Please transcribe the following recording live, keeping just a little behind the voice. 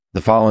The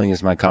following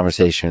is my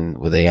conversation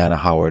with Ayanna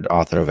Howard,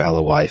 author of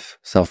Alewife,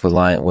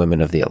 Self-Reliant Women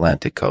of the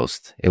Atlantic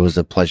Coast. It was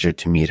a pleasure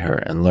to meet her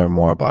and learn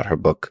more about her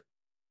book.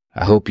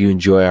 I hope you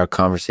enjoy our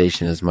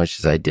conversation as much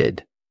as I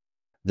did.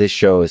 This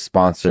show is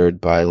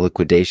sponsored by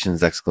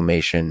Liquidations!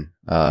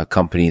 A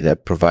company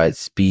that provides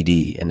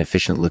speedy and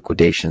efficient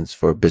liquidations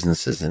for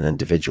businesses and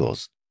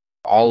individuals.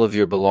 All of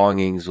your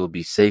belongings will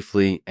be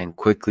safely and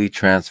quickly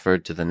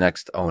transferred to the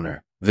next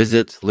owner.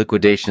 Visit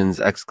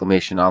Liquidations!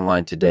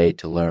 Online today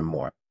to learn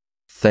more.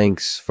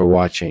 Thanks for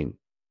watching.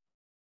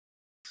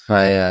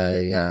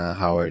 Hi,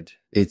 Howard.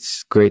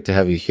 It's great to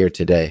have you here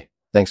today.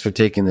 Thanks for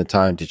taking the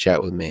time to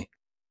chat with me.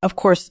 Of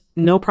course,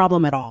 no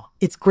problem at all.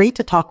 It's great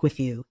to talk with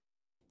you.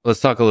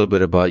 Let's talk a little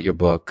bit about your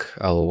book,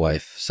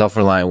 Alewife,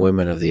 Self-Reliant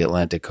Women of the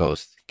Atlantic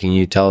Coast. Can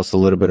you tell us a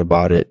little bit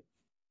about it?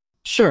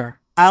 Sure.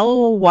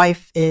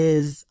 Alewife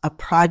is a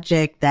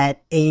project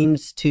that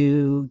aims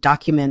to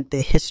document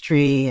the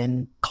history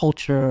and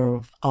culture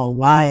of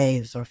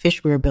alewives or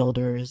fishweir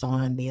builders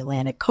on the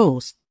Atlantic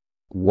coast.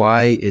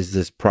 Why is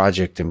this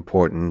project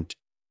important?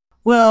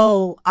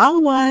 Well,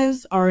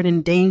 alewives are an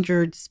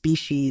endangered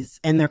species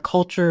and their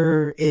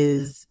culture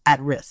is at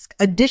risk.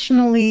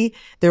 Additionally,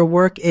 their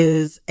work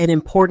is an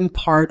important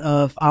part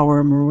of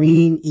our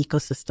marine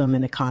ecosystem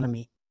and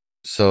economy.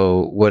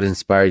 So what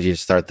inspired you to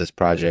start this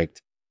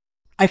project?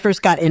 I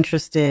first got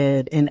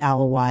interested in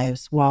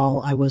alewives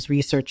while I was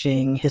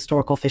researching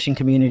historical fishing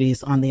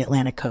communities on the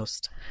Atlantic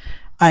coast.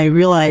 I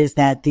realized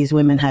that these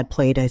women had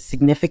played a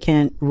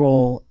significant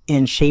role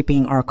in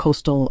shaping our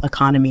coastal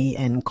economy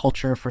and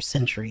culture for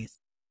centuries.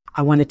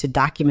 I wanted to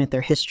document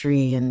their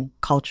history and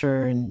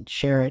culture and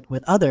share it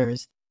with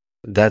others.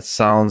 That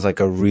sounds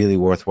like a really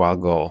worthwhile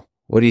goal.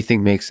 What do you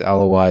think makes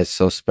alewives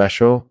so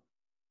special?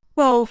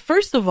 Well,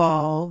 first of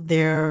all,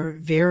 they're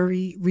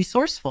very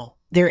resourceful.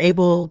 They're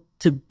able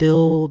to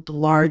build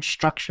large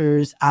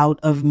structures out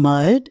of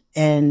mud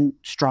and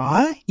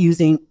straw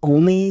using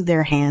only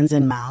their hands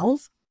and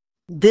mouths.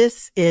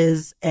 This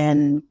is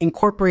an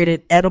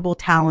incorporated edible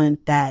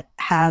talent that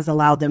has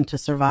allowed them to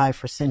survive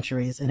for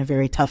centuries in a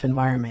very tough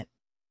environment.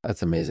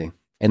 That's amazing.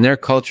 And their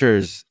culture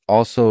is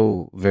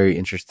also very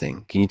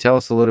interesting. Can you tell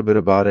us a little bit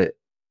about it?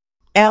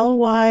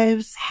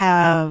 Alewives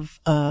have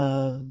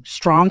a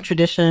strong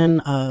tradition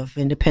of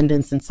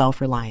independence and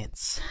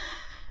self-reliance.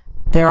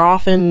 They're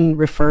often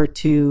referred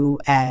to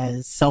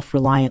as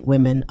self-reliant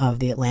women of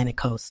the Atlantic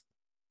coast.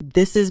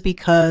 This is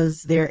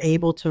because they're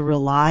able to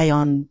rely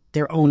on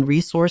their own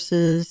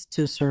resources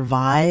to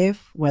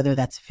survive, whether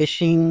that's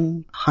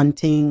fishing,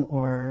 hunting,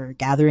 or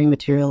gathering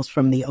materials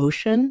from the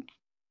ocean.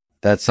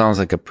 That sounds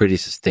like a pretty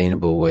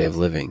sustainable way of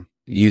living.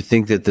 You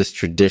think that this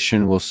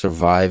tradition will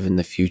survive in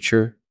the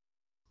future?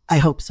 I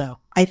hope so.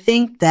 I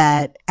think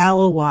that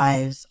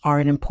alewives are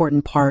an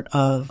important part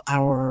of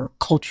our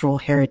cultural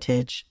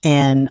heritage,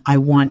 and I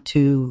want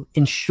to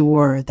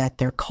ensure that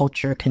their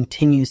culture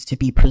continues to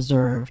be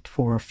preserved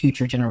for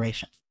future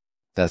generations.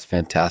 That's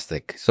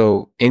fantastic.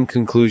 So, in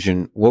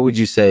conclusion, what would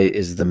you say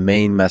is the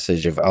main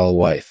message of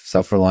Alewife,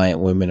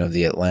 Self-Reliant Women of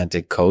the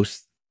Atlantic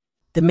Coast?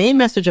 The main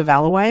message of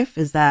Alewife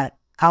is that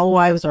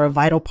alewives are a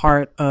vital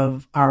part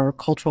of our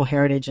cultural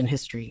heritage and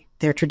history.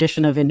 Their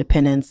tradition of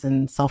independence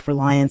and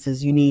self-reliance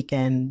is unique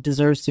and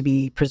deserves to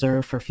be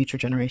preserved for future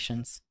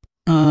generations.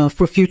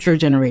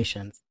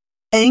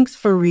 Thanks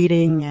for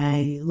reading.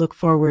 I look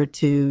forward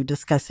to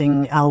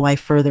discussing Alewife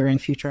further in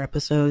future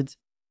episodes.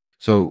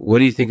 So what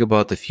do you think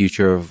about the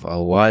future of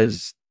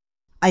alewives?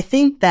 I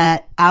think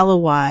that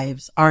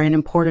alewives are an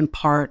important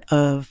part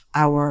of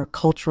our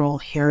cultural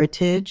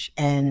heritage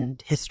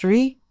and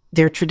history.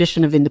 Their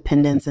tradition of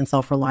independence and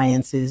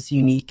self-reliance is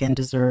unique and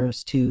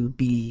deserves to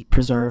be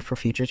preserved for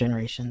future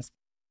generations.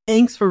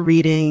 Thanks for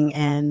reading,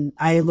 and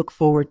I look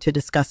forward to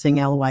discussing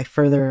Alewife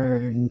further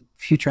in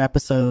future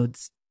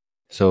episodes.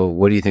 So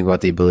what do you think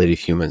about the ability of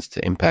humans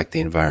to impact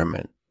the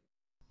environment?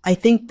 I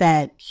think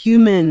that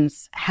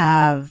humans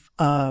have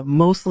a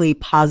mostly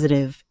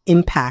positive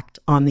impact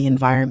on the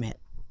environment.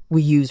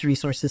 We use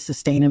resources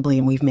sustainably,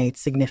 and we've made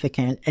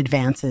significant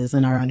advances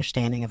in our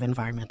understanding of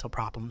environmental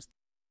problems.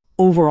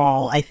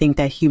 Overall, I think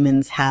that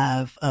humans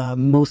have a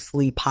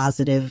mostly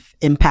positive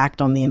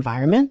impact on the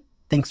environment.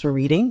 Thanks for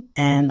reading.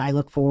 And I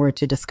look forward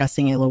to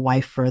discussing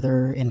Alewife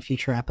further in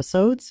future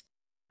episodes.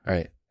 All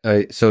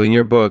right. So in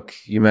your book,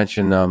 you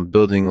mentioned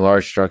building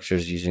large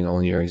structures using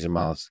only your hands and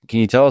mouths. Can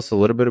you tell us a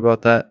little bit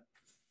about that?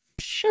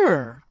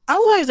 Sure.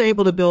 Alewives are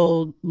able to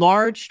build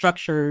large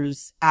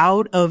structures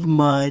out of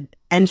mud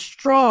and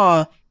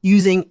straw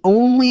using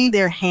only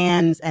their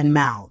hands and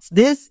mouths.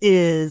 This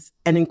is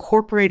an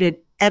incorporated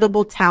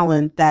edible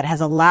talent that has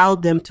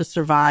allowed them to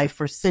survive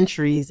for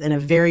centuries in a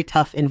very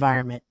tough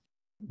environment.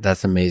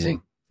 That's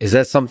amazing. Is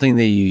that something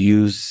that you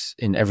use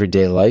in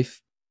everyday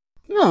life?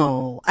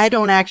 No, I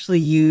don't actually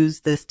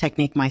use this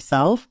technique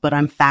myself, but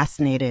I'm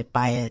fascinated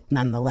by it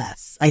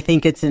nonetheless. I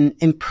think it's an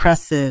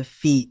impressive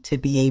feat to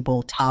be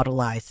able to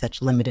utilize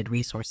such limited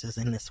resources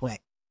in this way.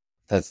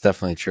 That's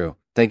definitely true.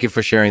 Thank you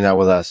for sharing that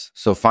with us.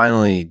 So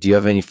finally, do you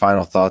have any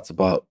final thoughts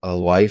about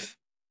Alewife?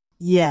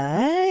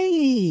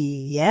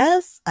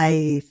 Yes,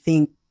 I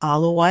think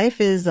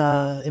Alewife is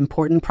an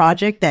important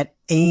project that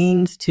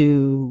aims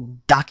to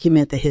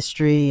document the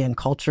history and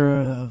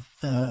culture of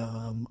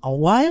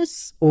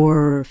alewives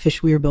or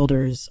fish weir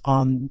builders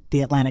on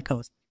the Atlantic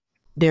coast.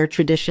 Their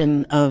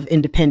tradition of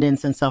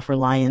independence and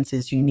self-reliance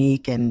is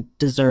unique and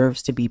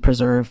deserves to be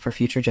preserved for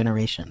future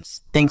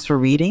generations. Thanks for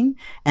reading,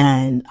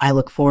 and I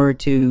look forward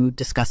to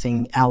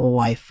discussing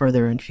Alewife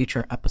further in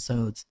future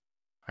episodes.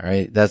 All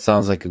right, that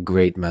sounds like a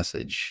great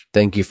message.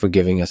 Thank you for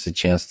giving us a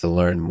chance to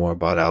learn more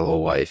about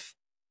Alewife.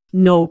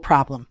 No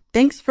problem.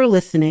 Thanks for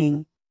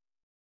listening.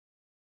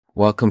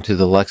 Welcome to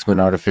the Lexman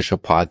Artificial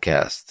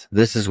Podcast.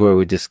 This is where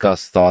we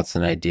discuss thoughts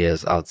and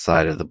ideas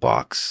outside of the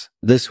box.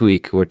 This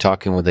week, we're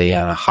talking with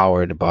Ayanna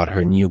Howard about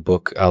her new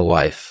book,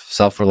 Alewife,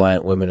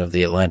 Self-Reliant Women of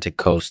the Atlantic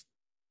Coast.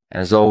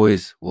 And as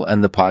always, we'll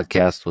end the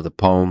podcast with a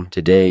poem,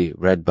 today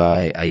read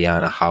by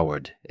Ayanna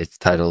Howard. It's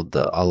titled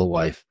The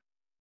Alewife.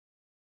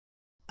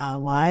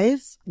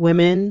 Alewives,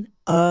 women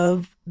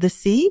of the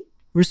sea,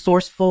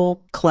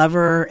 resourceful,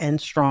 clever,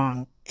 and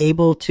strong,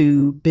 able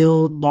to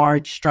build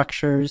large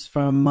structures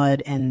from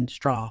mud and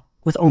straw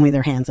with only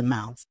their hands and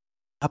mouths.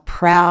 A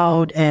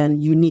proud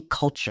and unique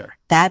culture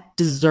that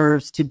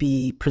deserves to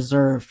be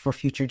preserved for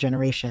future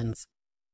generations.